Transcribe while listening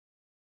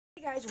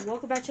Hey guys,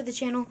 welcome back to the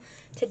channel.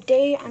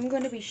 Today I'm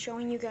going to be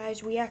showing you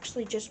guys, we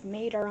actually just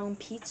made our own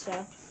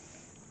pizza.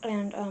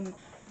 And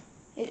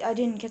I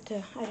didn't get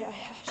to,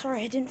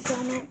 sorry I didn't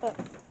film it, but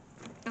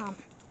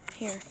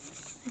here.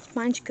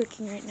 Mine's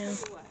cooking right now.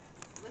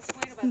 Let's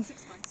wait about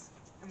 6 months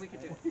and we can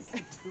do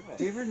it.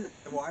 Do you ever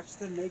watch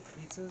them make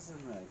pizzas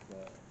and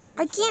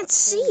I can't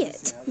see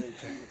it.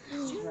 Do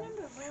you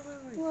remember where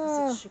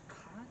Whoa. was it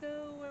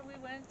Chicago where we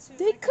went to?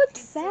 They cooked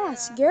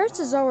fast.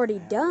 Garrett's is already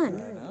done.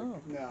 No,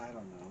 I don't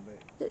know.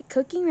 But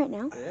Cooking right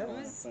now? yeah,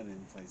 fun in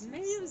places.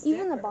 Maybe it was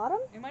Even Denver. the bottom?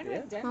 It might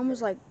have been Denver. Mom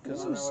was like,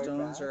 Because ooh, the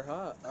stones are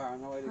hot.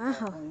 wow,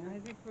 I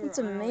think we were it's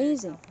on our way to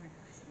amazing. California.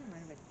 I think it might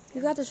have been You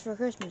Denver. got this for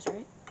Christmas,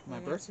 right? My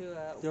We went birthday?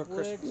 to, Your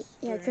Christmas.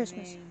 Yeah,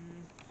 Christmas. Burning-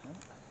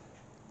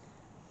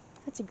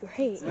 That's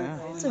great.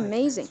 Yeah. It's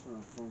amazing.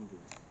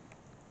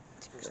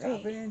 It's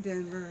Stop great. it in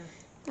Denver.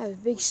 I have a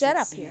big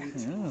setup here.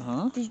 Yeah,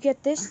 huh? Did you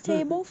get this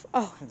table?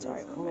 Oh,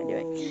 sorry, what am I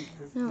doing?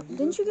 No,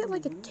 didn't you get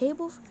like a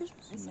table for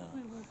Christmas? I think No.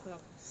 we woke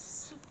up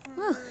super.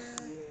 Oh,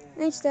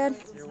 thanks, Dad.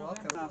 You're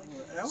welcome.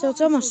 So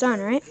it's almost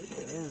done, right? It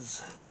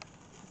is.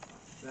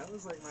 That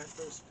was like my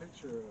first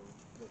picture of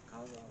what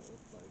Colorado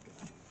looked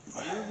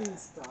like. Irving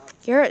stopped.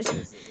 Garrett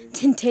because it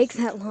didn't take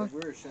that long. We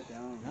were shut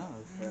down. No,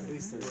 At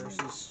least there yours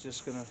was is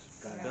just going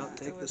to about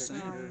take the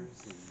same.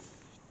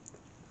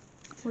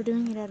 We're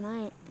doing it at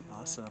night.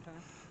 Awesome.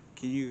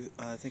 Can you,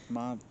 I think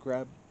Mom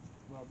grab,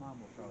 well, Mom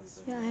will probably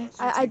do it.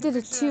 Yeah, I did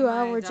a Picture of my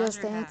 2-hour Dodger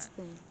Just Dance hat.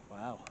 thing.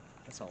 Wow,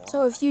 that's a lot.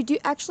 So if you do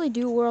actually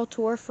do world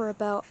tour for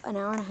about an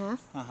hour and a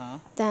half, Uh-huh.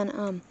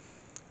 then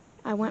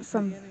I went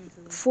from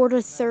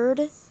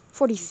 43rd,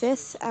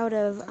 45th out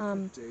of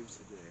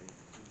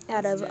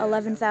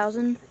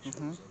 11,000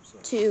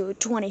 to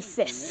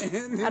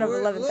 25th out of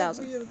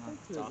 11,000.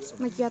 That's awesome.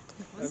 Like you have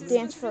to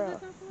dance for a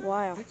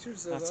while.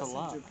 Pictures That's of a us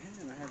lot. in Japan.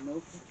 I have no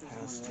pictures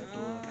Has of to my be.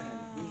 life. I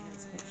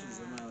had pictures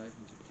of my life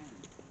in Japan.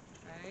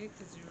 Right?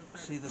 'Cause you were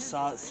See the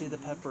sauce, see the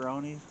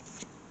pepperoni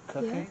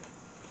cooking?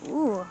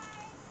 Ooh.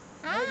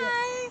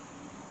 Hi!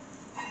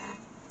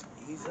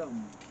 He's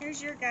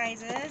Here's your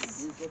guys's.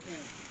 he's looking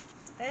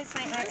This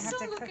might not Yours have to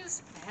don't look cook.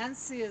 as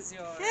fancy as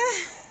yours.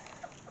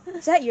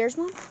 Is that yours,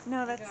 Mom?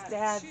 No, that's Got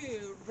Dad's.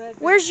 two red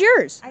Where's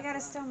yours? I gotta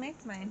still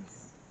make mine.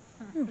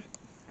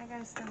 I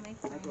gotta still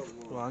make mine.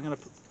 Well, I'm going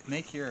to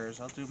make yours.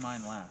 I'll do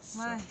mine last. so-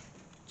 Why?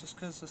 Just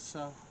because it's,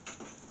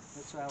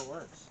 that's how it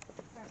works.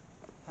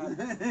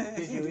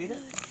 Did you eat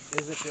it?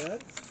 Is it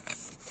good?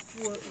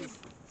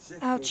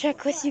 I'll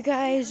check with you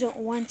guys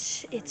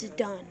once it's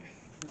done.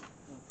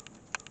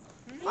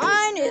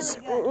 Mine is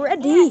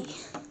ready.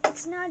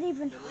 It's not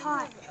even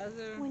hot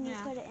Other, when you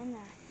yeah. put it in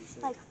there.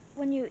 Like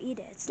when you eat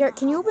it. It's Garrett, not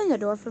can you hot. open the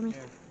door for me?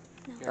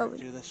 Garrett,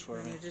 do this for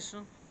me. Any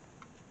additional?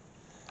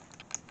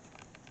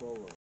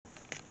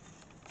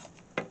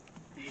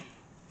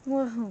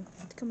 Whoa,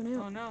 it's coming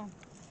Oh out. no.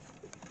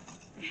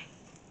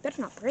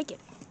 Better not break it.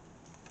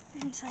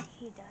 It's like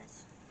he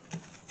does.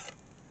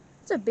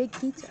 It's a big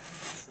pizza.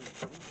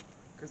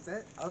 Because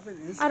that oven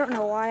is. I don't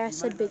know why I You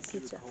said might big not see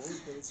the pizza. coals,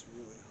 but it's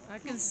really hot. I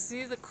can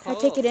see the Can I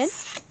coals. take it in?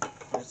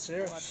 That's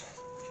yours.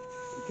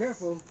 Be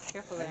careful.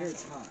 Careful I hear there.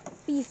 it's hot.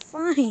 Be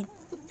fine.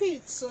 The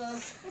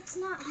pizza. It's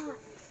not hot.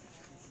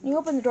 Can you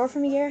open the door for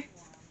me, Gary?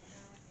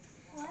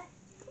 What?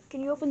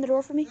 Can you open the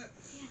door for me?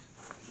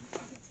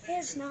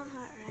 It's not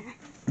hot, right?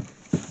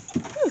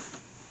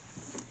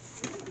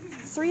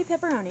 3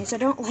 pepperonis. I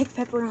don't like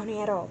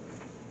pepperoni at all.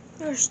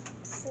 There's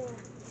 4.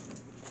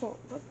 Oh,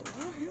 what the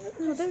what?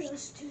 No, there's.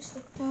 There's 2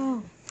 still.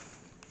 Oh,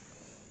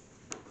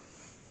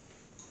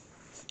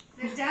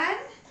 You're done?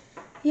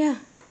 yeah.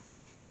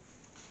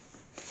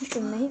 It's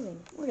amazing.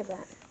 Look at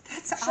that.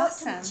 That's Chocolate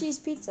awesome. cheese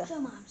pizza. Show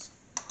Mom's.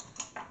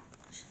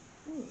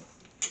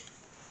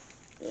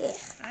 Yeah.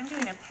 I'm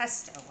doing a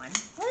pesto one.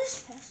 What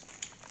is pesto?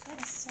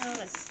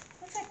 So it's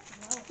That's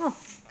like grow.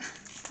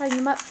 Tighten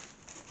them up.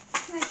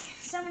 Like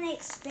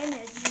 7-8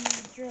 spinach and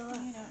you drill up.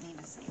 you don't need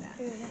to say that.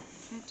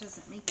 That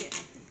doesn't make it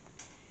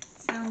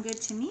sound good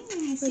to me when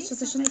you say Wait, so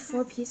there's only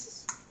something. 4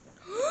 pieces?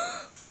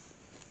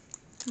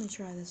 Let me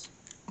try this.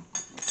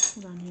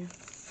 Hold on here.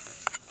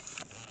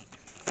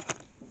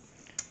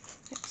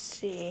 Let's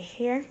see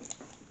here.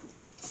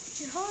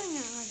 You're holding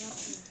it like up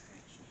to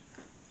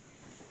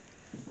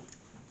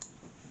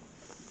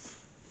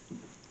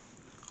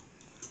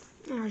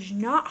Oh, it's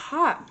not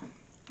hot.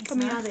 It's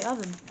Coming not? out of the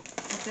oven.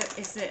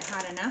 Is it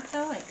hot enough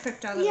though? Like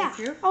cooked all the way Yeah.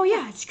 through? Oh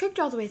yeah, it's cooked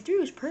all the way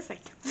through. It's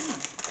perfect.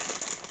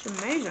 It's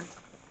amazing.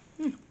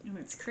 And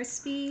it's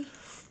crispy.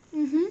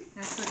 Mm-hmm.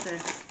 That's what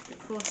the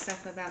cool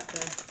stuff about the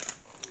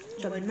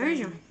It's wood amazing.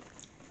 burning.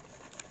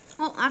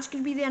 Well, that's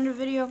going to be the end of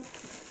the video.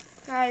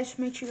 Guys,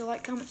 make sure to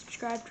like, comment,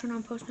 subscribe, turn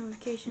on post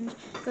notifications.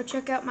 Go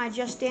check out my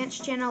Just Dance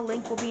channel.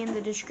 Link will be in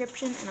the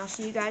description. And I'll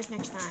see you guys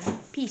next time.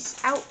 Peace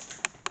out.